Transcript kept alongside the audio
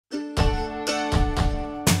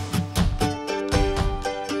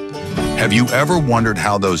Have you ever wondered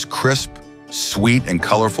how those crisp, sweet, and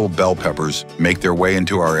colorful bell peppers make their way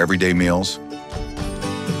into our everyday meals?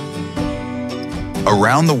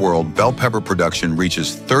 Around the world, bell pepper production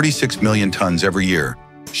reaches 36 million tons every year,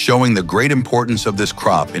 showing the great importance of this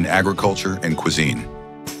crop in agriculture and cuisine.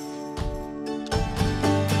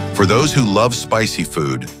 For those who love spicy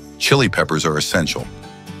food, chili peppers are essential.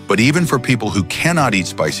 But even for people who cannot eat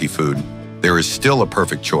spicy food, there is still a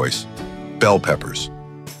perfect choice: bell peppers.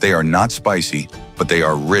 They are not spicy, but they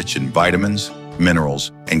are rich in vitamins,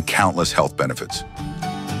 minerals, and countless health benefits.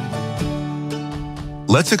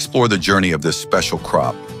 Let's explore the journey of this special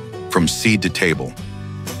crop, from seed to table.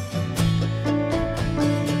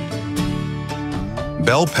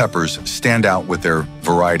 Bell peppers stand out with their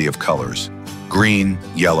variety of colors: green,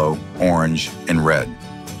 yellow, orange, and red.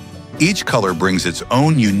 Each color brings its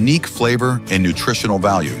own unique flavor and nutritional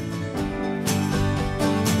value.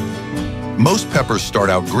 Most peppers start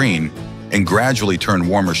out green and gradually turn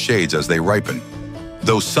warmer shades as they ripen,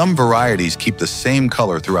 though some varieties keep the same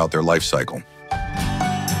color throughout their life cycle.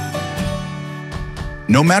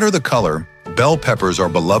 No matter the color, bell peppers are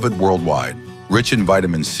beloved worldwide, rich in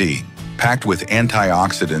vitamin C, packed with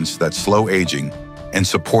antioxidants that slow aging, and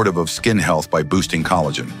supportive of skin health by boosting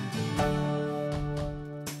collagen.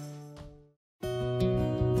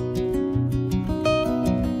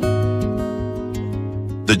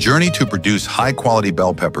 The journey to produce high-quality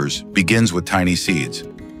bell peppers begins with tiny seeds.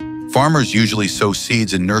 Farmers usually sow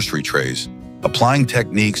seeds in nursery trays, applying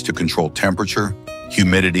techniques to control temperature,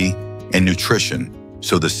 humidity, and nutrition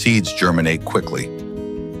so the seeds germinate quickly.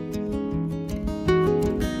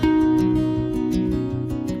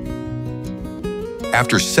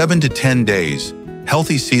 After 7 to 10 days,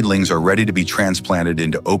 healthy seedlings are ready to be transplanted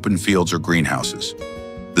into open fields or greenhouses.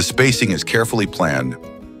 The spacing is carefully planned,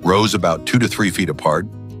 rows about 2 to 3 feet apart,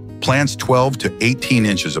 plants 12 to 18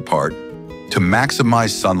 inches apart, to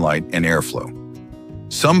maximize sunlight and airflow.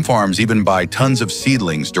 Some farms even buy tons of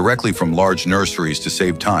seedlings directly from large nurseries to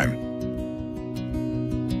save time.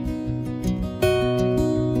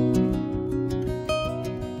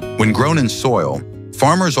 When grown in soil,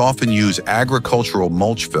 farmers often use agricultural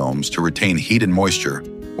mulch films to retain heat and moisture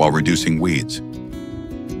while reducing weeds.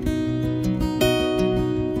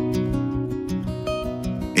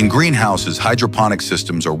 In greenhouses, hydroponic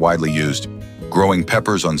systems are widely used, growing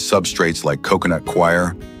peppers on substrates like coconut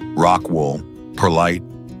coir, rock wool, perlite,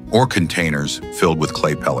 or containers filled with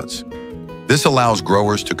clay pellets. This allows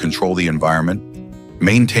growers to control the environment,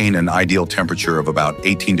 maintain an ideal temperature of about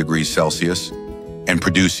 18 degrees Celsius, and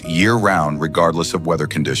produce year-round regardless of weather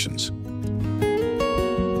conditions.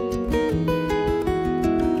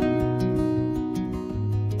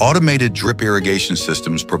 Automated drip irrigation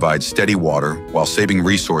systems provide steady water while saving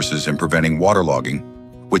resources and preventing waterlogging,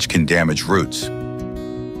 which can damage roots.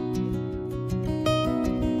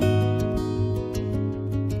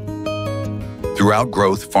 Throughout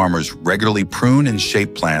growth, farmers regularly prune and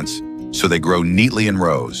shape plants so they grow neatly in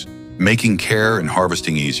rows, making care and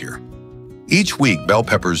harvesting easier. Each week, bell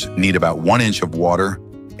peppers need about 1 inch of water,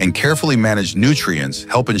 and carefully managed nutrients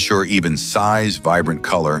help ensure even size, vibrant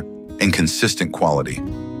color, and consistent quality.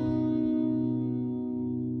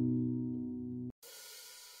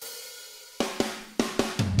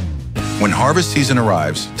 When harvest season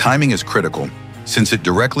arrives, timing is critical since it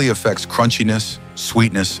directly affects crunchiness,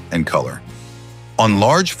 sweetness, and color. On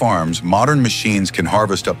large farms, modern machines can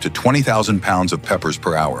harvest up to 20,000 pounds of peppers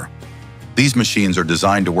per hour. These machines are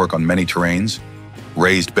designed to work on many terrains: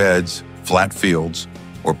 raised beds, flat fields,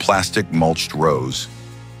 or plastic mulched rows,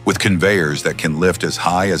 with conveyors that can lift as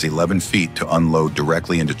high as 11 feet to unload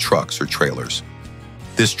directly into trucks or trailers.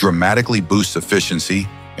 This dramatically boosts efficiency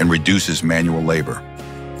and reduces manual labor.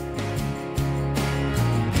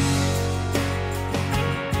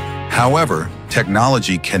 However,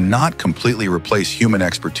 technology cannot completely replace human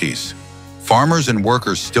expertise. Farmers and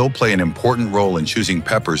workers still play an important role in choosing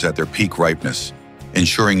peppers at their peak ripeness,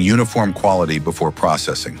 ensuring uniform quality before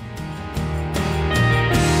processing.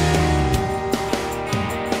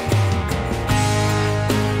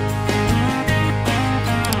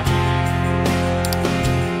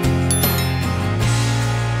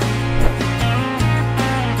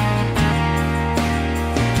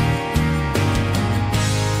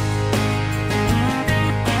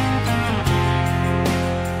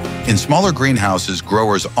 In smaller greenhouses,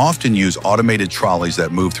 growers often use automated trolleys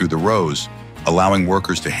that move through the rows, allowing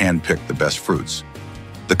workers to hand-pick the best fruits.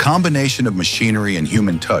 The combination of machinery and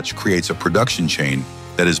human touch creates a production chain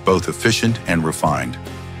that is both efficient and refined.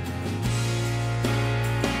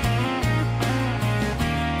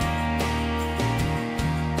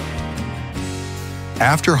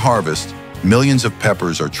 After harvest, millions of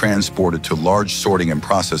peppers are transported to large sorting and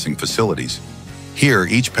processing facilities. Here,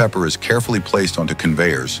 each pepper is carefully placed onto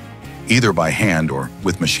conveyors, either by hand or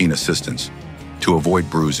with machine assistance, to avoid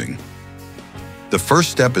bruising. The first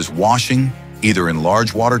step is washing, either in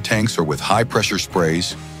large water tanks or with high-pressure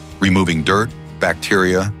sprays, removing dirt,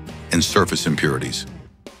 bacteria, and surface impurities.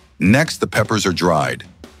 Next, the peppers are dried.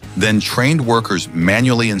 Then trained workers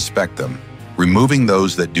manually inspect them, removing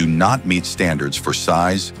those that do not meet standards for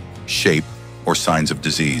size, shape, or signs of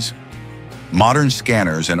disease. Modern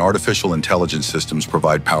scanners and artificial intelligence systems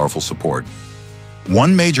provide powerful support.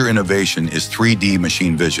 One major innovation is 3D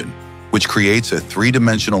machine vision, which creates a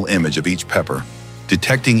three-dimensional image of each pepper,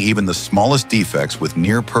 detecting even the smallest defects with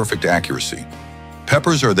near-perfect accuracy.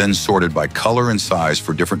 Peppers are then sorted by color and size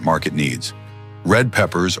for different market needs. Red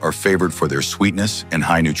peppers are favored for their sweetness and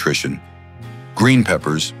high nutrition. Green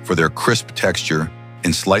peppers for their crisp texture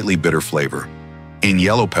and slightly bitter flavor. And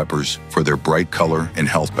yellow peppers for their bright color and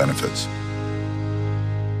health benefits.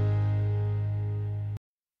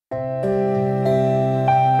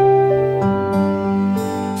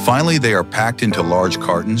 Finally, they are packed into large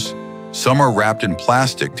cartons. Some are wrapped in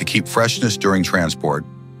plastic to keep freshness during transport,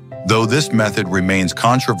 though this method remains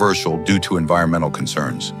controversial due to environmental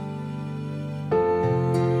concerns.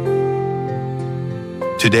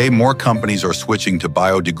 Today, more companies are switching to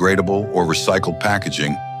biodegradable or recycled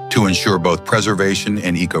packaging to ensure both preservation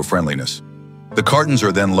and eco-friendliness. The cartons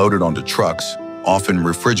are then loaded onto trucks, often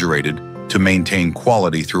refrigerated, to maintain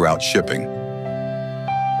quality throughout shipping.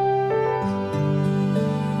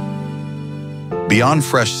 Beyond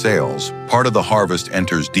fresh sales, part of the harvest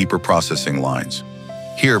enters deeper processing lines.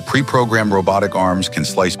 Here, pre-programmed robotic arms can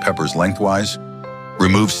slice peppers lengthwise,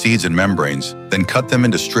 remove seeds and membranes, then cut them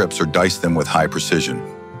into strips or dice them with high precision.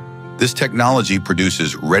 This technology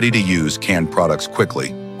produces ready-to-use canned products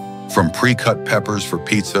quickly, from pre-cut peppers for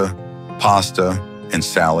pizza, pasta, and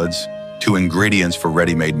salads, to ingredients for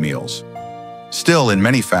ready-made meals. Still, in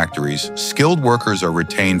many factories, skilled workers are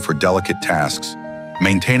retained for delicate tasks,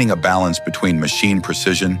 maintaining a balance between machine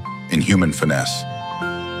precision and human finesse.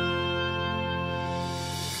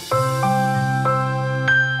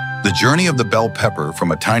 The journey of the bell pepper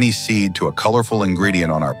from a tiny seed to a colorful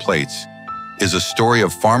ingredient on our plates is a story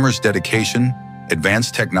of farmers' dedication,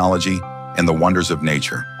 advanced technology, and the wonders of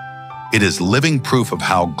nature. It is living proof of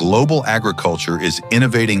how global agriculture is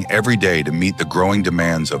innovating every day to meet the growing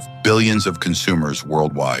demands of billions of consumers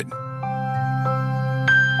worldwide.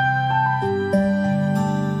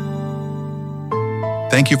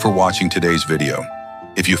 Thank you for watching today's video.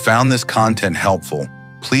 If you found this content helpful,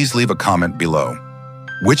 please leave a comment below.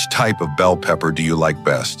 Which type of bell pepper do you like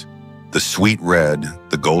best? The sweet red,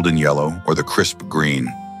 the golden yellow, or the crisp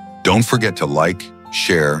green? Don't forget to like,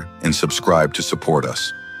 share, and subscribe to support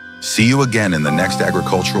us. See you again in the next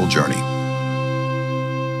agricultural journey.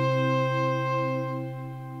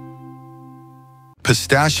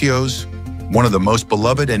 Pistachios, one of the most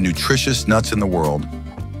beloved and nutritious nuts in the world,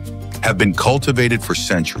 have been cultivated for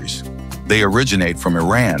centuries. They originate from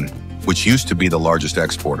Iran, which used to be the largest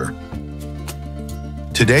exporter.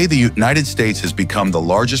 Today, the United States has become the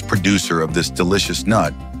largest producer of this delicious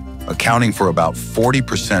nut, accounting for about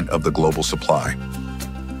 40% of the global supply.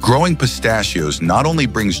 Growing pistachios not only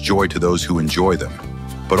brings joy to those who enjoy them,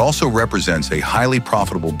 but also represents a highly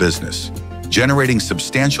profitable business, generating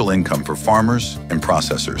substantial income for farmers and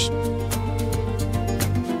processors.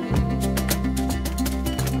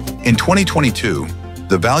 In 2022,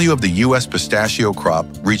 the value of the U.S. pistachio crop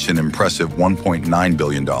reached an impressive $1.9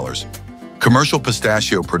 billion. Commercial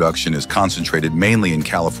pistachio production is concentrated mainly in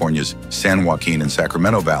California's San Joaquin and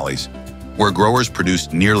Sacramento valleys, where growers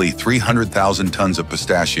produce nearly 300,000 tons of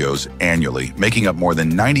pistachios annually, making up more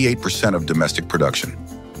than 98% of domestic production.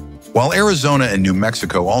 While Arizona and New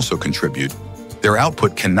Mexico also contribute, their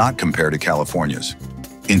output cannot compare to California's.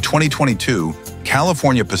 In 2022,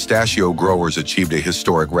 California pistachio growers achieved a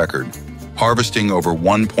historic record, harvesting over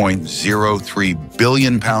 1.03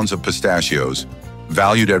 billion pounds of pistachios,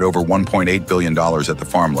 valued at over $1.8 billion at the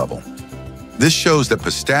farm level. This shows that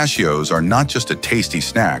pistachios are not just a tasty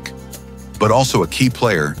snack, but also a key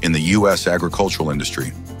player in the U.S. agricultural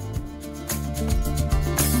industry.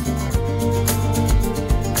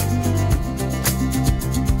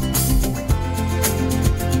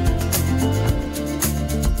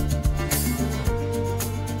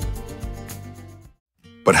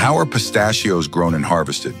 But how are pistachios grown and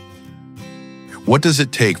harvested? What does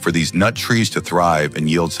it take for these nut trees to thrive and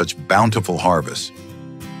yield such bountiful harvests?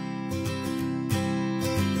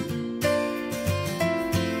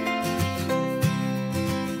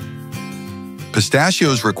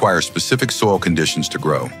 Pistachios require specific soil conditions to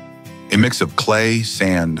grow. A mix of clay,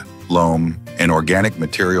 sand, loam, and organic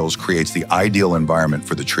materials creates the ideal environment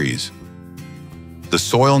for the trees. The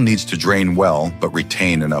soil needs to drain well but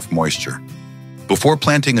retain enough moisture. Before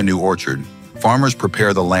planting a new orchard, farmers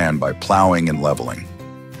prepare the land by plowing and leveling.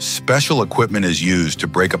 Special equipment is used to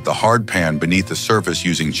break up the hard pan beneath the surface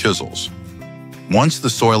using chisels. Once the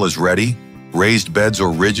soil is ready, raised beds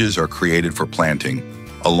or ridges are created for planting,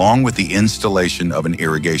 along with the installation of an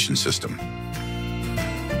irrigation system.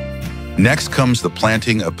 Next comes the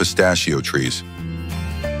planting of pistachio trees.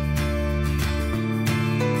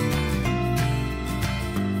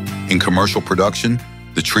 In commercial production,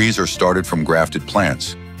 the trees are started from grafted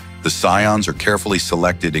plants. The scions are carefully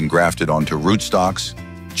selected and grafted onto rootstocks,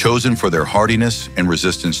 chosen for their hardiness and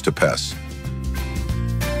resistance to pests.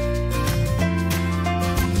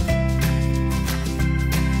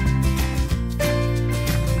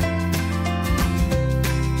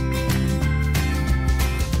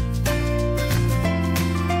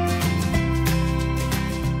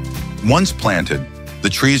 Once planted, the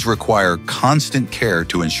trees require constant care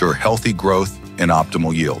to ensure healthy growth and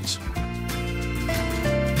optimal yields.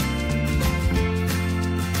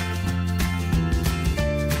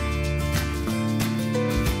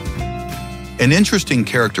 An interesting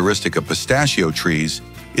characteristic of pistachio trees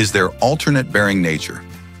is their alternate bearing nature,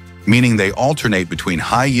 meaning they alternate between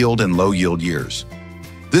high-yield and low-yield years.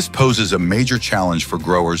 This poses a major challenge for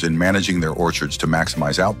growers in managing their orchards to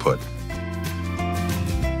maximize output.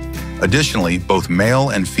 Additionally, both male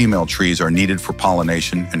and female trees are needed for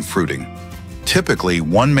pollination and fruiting. Typically,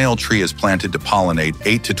 one male tree is planted to pollinate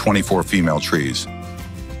 8 to 24 female trees.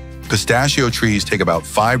 Pistachio trees take about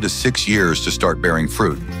 5 to 6 years to start bearing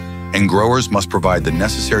fruit, and growers must provide the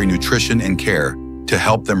necessary nutrition and care to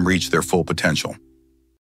help them reach their full potential.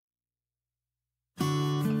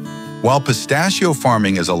 While pistachio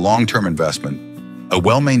farming is a long-term investment, a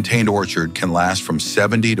well-maintained orchard can last from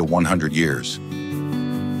 70 to 100 years.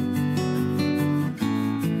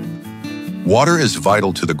 Water is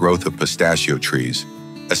vital to the growth of pistachio trees,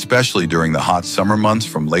 especially during the hot summer months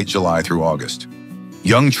from late July through August.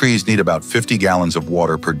 Young trees need about 50 gallons of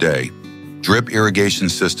water per day. Drip irrigation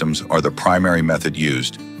systems are the primary method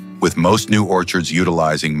used, with most new orchards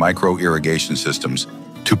utilizing micro-irrigation systems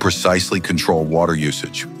to precisely control water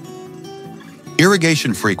usage.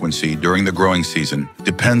 Irrigation frequency during the growing season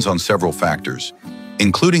depends on several factors,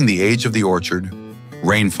 including the age of the orchard,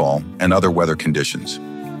 rainfall, and other weather conditions.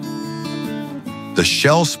 The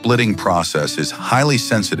shell splitting process is highly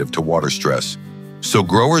sensitive to water stress, so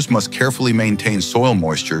growers must carefully maintain soil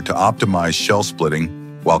moisture to optimize shell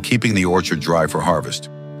splitting while keeping the orchard dry for harvest.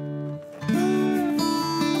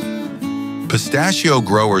 Pistachio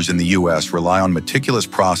growers in the U.S. rely on meticulous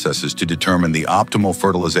processes to determine the optimal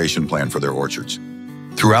fertilization plan for their orchards.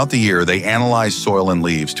 Throughout the year, they analyze soil and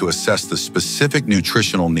leaves to assess the specific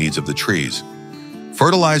nutritional needs of the trees.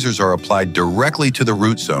 Fertilizers are applied directly to the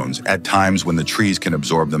root zones at times when the trees can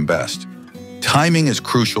absorb them best. Timing is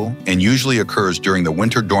crucial and usually occurs during the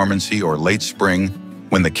winter dormancy or late spring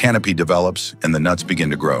when the canopy develops and the nuts begin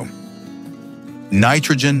to grow.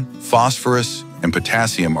 Nitrogen, phosphorus, and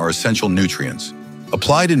potassium are essential nutrients,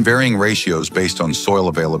 applied in varying ratios based on soil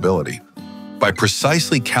availability. By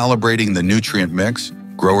precisely calibrating the nutrient mix,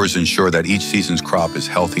 growers ensure that each season's crop is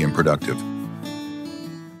healthy and productive.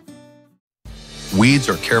 Weeds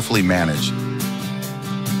are carefully managed,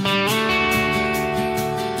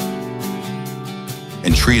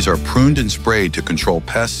 and trees are pruned and sprayed to control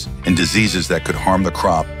pests and diseases that could harm the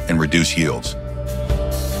crop and reduce yields.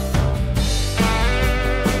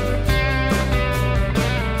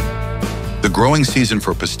 The growing season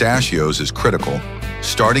for pistachios is critical,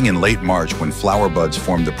 starting in late March when flower buds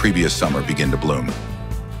formed the previous summer begin to bloom.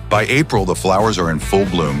 By April, the flowers are in full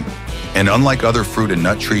bloom, and unlike other fruit and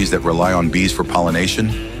nut trees that rely on bees for pollination,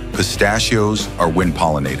 pistachios are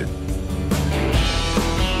wind-pollinated.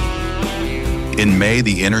 In May,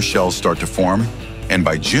 the inner shells start to form, and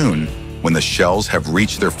by June, when the shells have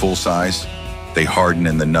reached their full size, they harden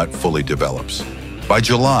and the nut fully develops. By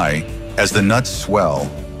July, as the nuts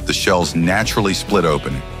swell, the shells naturally split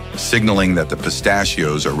open, signaling that the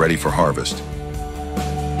pistachios are ready for harvest.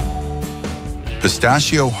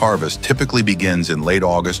 Pistachio harvest typically begins in late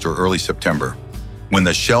August or early September, when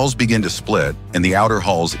the shells begin to split and the outer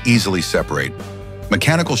hulls easily separate.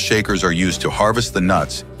 Mechanical shakers are used to harvest the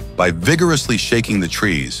nuts by vigorously shaking the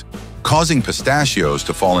trees, causing pistachios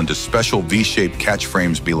to fall into special V-shaped catch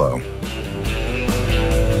frames below.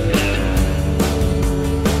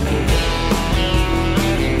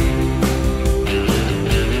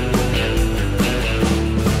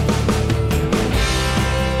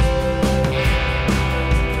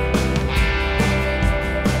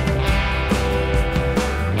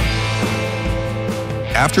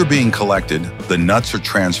 After being collected, the nuts are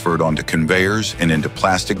transferred onto conveyors and into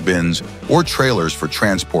plastic bins or trailers for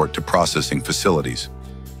transport to processing facilities.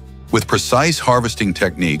 With precise harvesting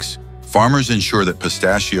techniques, farmers ensure that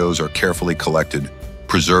pistachios are carefully collected,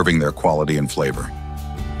 preserving their quality and flavor.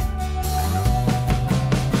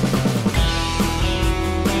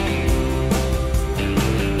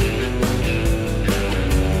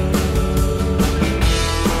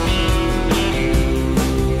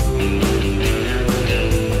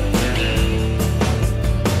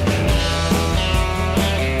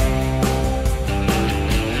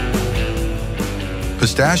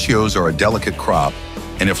 Pistachios are a delicate crop,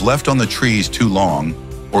 and if left on the trees too long,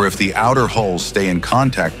 or if the outer hulls stay in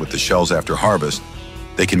contact with the shells after harvest,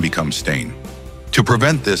 they can become stained. To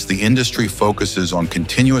prevent this, the industry focuses on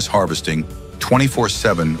continuous harvesting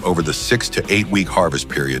 24/7 over the 6 to 8 week harvest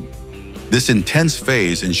period. This intense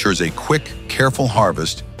phase ensures a quick, careful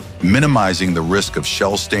harvest, minimizing the risk of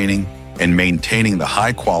shell staining and maintaining the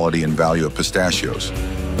high quality and value of pistachios.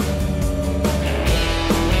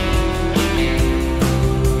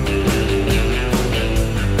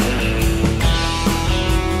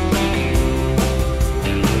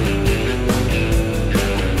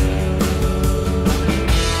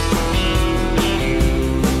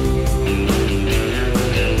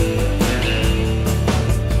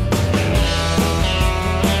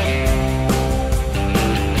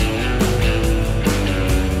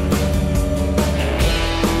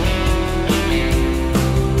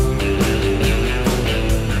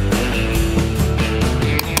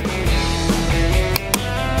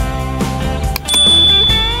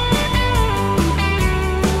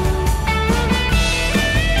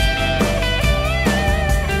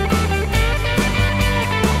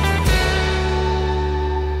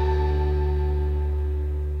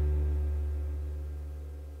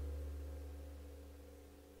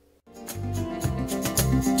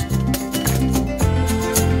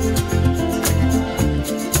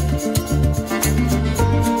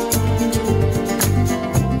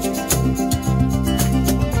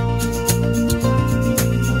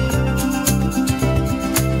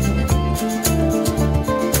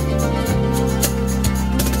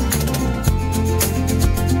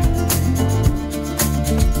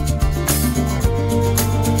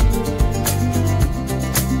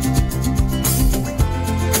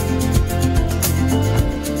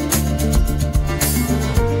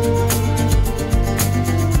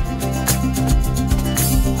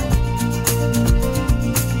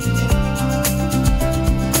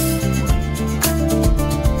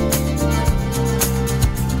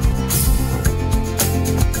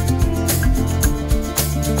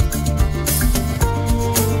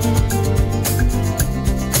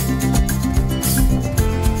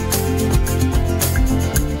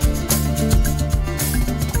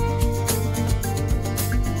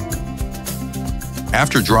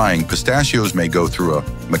 After drying, pistachios may go through a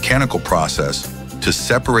mechanical process to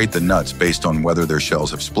separate the nuts based on whether their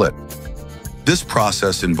shells have split. This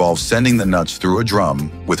process involves sending the nuts through a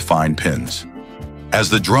drum with fine pins. As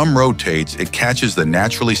the drum rotates, it catches the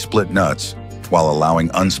naturally split nuts while allowing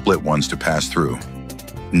unsplit ones to pass through.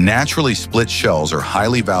 Naturally split shells are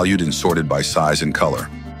highly valued and sorted by size and color.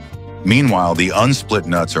 Meanwhile, the unsplit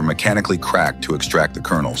nuts are mechanically cracked to extract the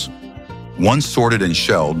kernels. Once sorted and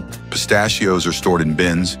shelled, pistachios are stored in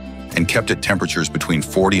bins and kept at temperatures between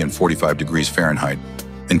 40 and 45 degrees Fahrenheit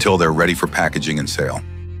until they're ready for packaging and sale.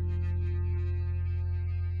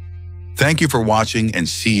 Thank you for watching and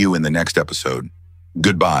see you in the next episode.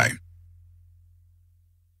 Goodbye.